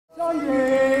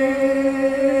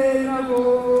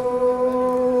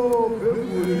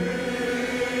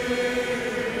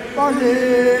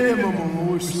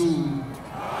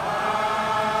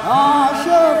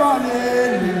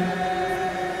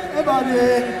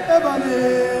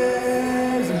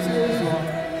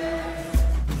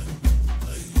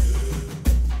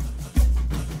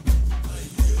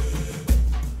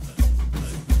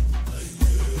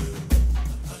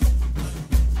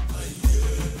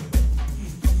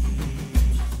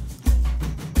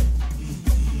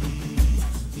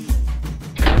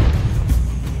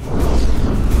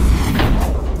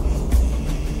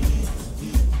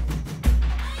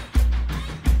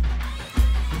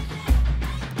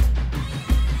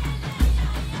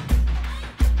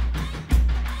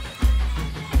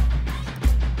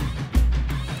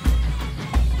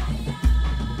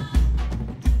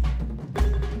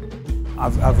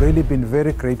I've really been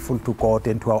very grateful to God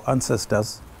and to our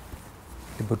ancestors,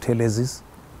 the Buthelezis,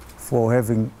 for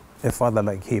having a father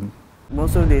like him.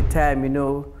 Most of the time, you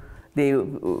know,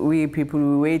 we people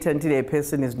we wait until a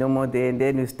person is no more there and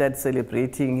then we start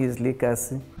celebrating his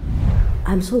legacy.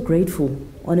 I'm so grateful,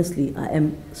 honestly, I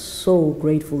am so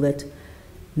grateful that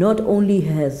not only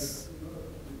is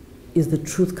the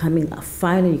truth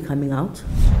finally coming out,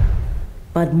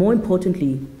 but more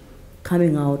importantly,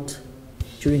 coming out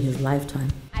during his lifetime.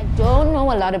 I don't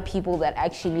know a lot of people that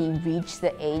actually reach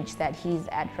the age that he's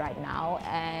at right now,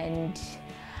 and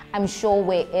I'm sure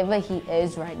wherever he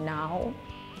is right now,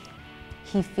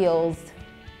 he feels,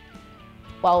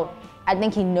 well, I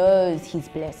think he knows he's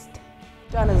blessed.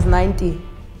 John is 90.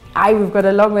 We've got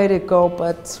a long way to go,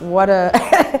 but what a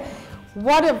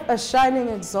what a shining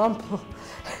example.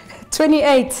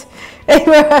 28.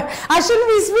 I shouldn't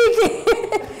be speaking.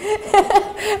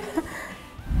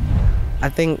 I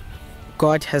think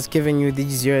God has given you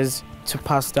these years to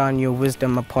pass down your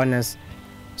wisdom upon us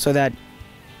so that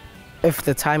if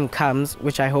the time comes,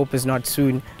 which I hope is not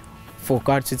soon, for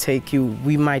God to take you,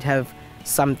 we might have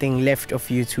something left of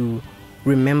you to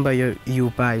remember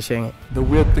you by. Sheng. The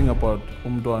weird thing about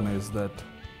Umntwana is that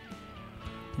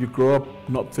you grow up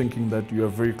not thinking that you are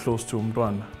very close to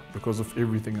Umntwana because of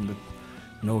everything in the,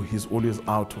 you know, he's always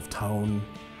out of town.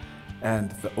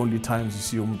 And the only times you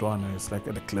see Umntwana is like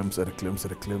at a glimpse, at a glimpse,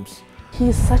 at a glimpse.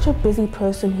 He's such a busy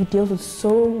person who deals with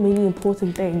so many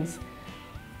important things.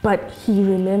 But he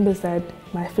remembers that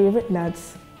my favorite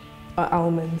nuts are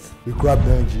almonds. You grow up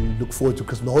there and you look forward to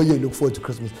Christmas. The whole year you look forward to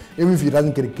Christmas. Even if you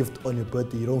doesn't get a gift on your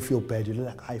birthday, you don't feel bad. You're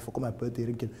like, I forgot my birthday, I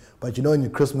didn't get. But you know, on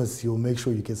your Christmas, you'll make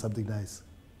sure you get something nice.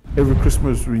 Every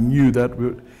Christmas we knew that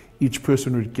each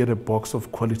person would get a box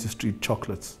of Quality Street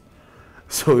chocolates.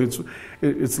 So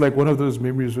it's like one of those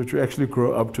memories which you actually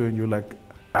grow up to and you're like,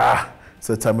 it's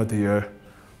that time of the year.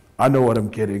 I know what I'm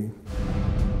getting.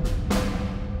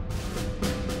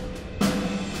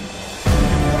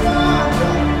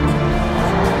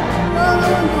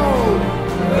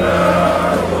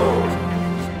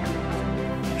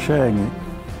 Shenge,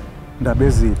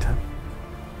 ndabezitha,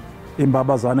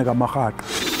 imbabazane kaMarhaqa.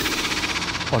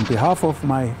 On behalf of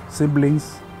my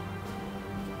siblings,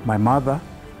 my mother,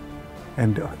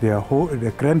 and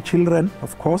the grandchildren,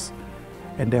 of course,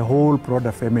 and the whole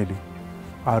broader family,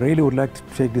 I really would like to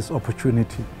take this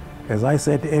opportunity, as I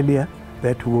said earlier,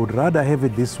 that we would rather have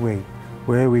it this way,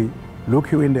 where we look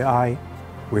you in the eye,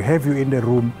 we have you in the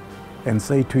room, and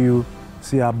say to you,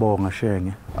 Siyabonga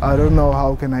Shenge. I don't know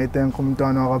how can I thank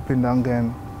Umntwana Kapinda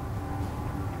again.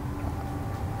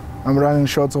 I'm running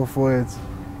short of words.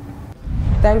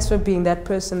 Thanks for being that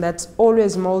person that's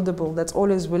always moldable, that's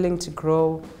always willing to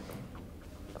grow.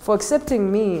 For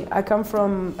accepting me. I come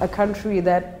from a country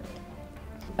that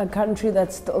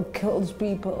still kills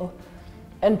people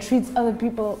and treats other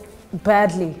people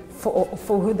badly for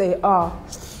who they are.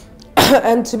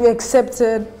 And to be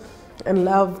accepted and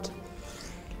loved,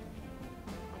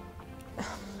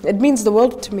 it means the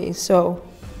world to me. So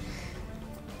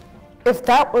if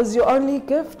that was your only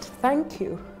gift, thank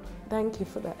you. Thank you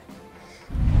for that.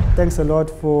 Thanks a lot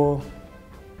for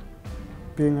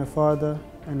being a father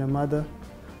and a mother.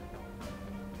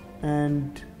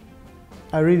 And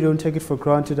I really don't take it for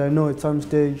granted. I know at some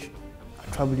stage I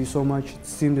troubled you so much, it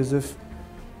seemed as if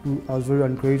I was very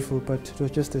ungrateful, but it was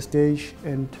just a stage,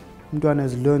 and Umntwana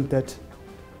has learned that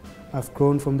I've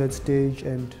grown from that stage.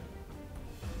 And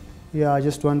yeah, I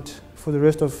just want for the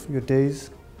rest of your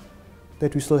days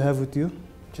that we still have with you,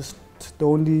 just the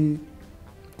only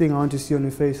thing I want to see on your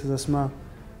face is a smile.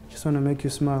 Just want to make you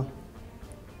smile.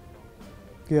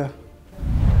 Yeah.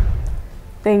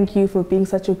 Thank you for being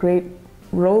such a great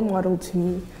role model to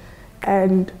me.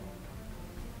 And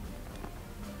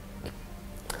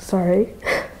sorry.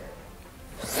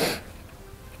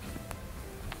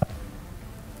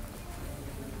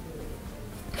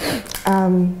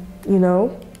 You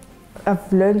know,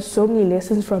 I've learned so many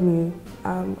lessons from you.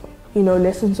 You know,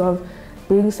 lessons of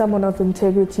being someone of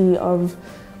integrity, of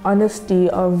honesty,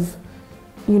 of,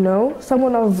 you know,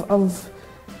 someone of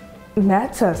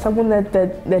matter, someone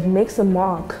that makes a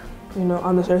mark, you know,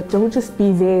 on this earth. Don't just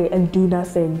be there and do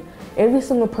nothing. Every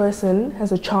single person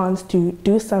has a chance to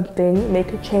do something,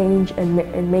 make a change, and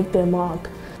make their mark.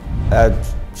 At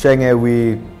Shenge,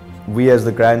 we as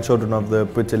the grandchildren of the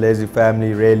Buthelezi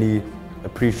family really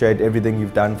appreciate everything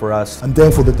you've done for us. I'm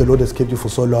thankful that the Lord has kept you for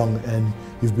so long and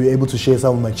you've been able to share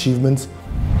some of my achievements.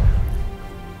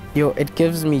 Yo, it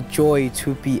gives me joy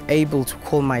to be able to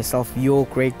call myself your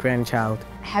great-grandchild.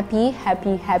 Happy,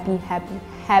 happy, happy, happy,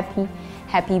 happy,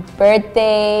 happy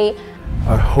birthday.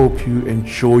 I hope you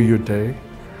enjoy your day,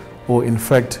 or in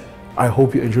fact, I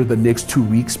hope you enjoy the next 2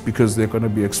 weeks because they're going to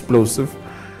be explosive.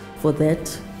 For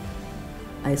that,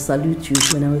 I salute you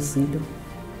when I was Sido.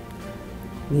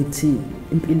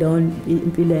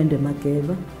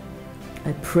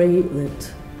 I pray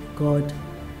that God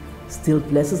still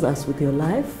blesses us with your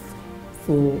life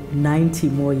for 90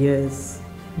 more years.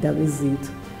 That is it.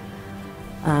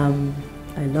 I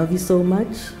love you so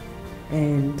much,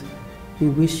 and we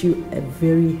wish you a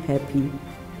very happy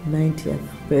 90th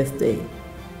birthday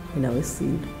in our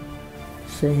seed.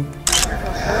 Shane.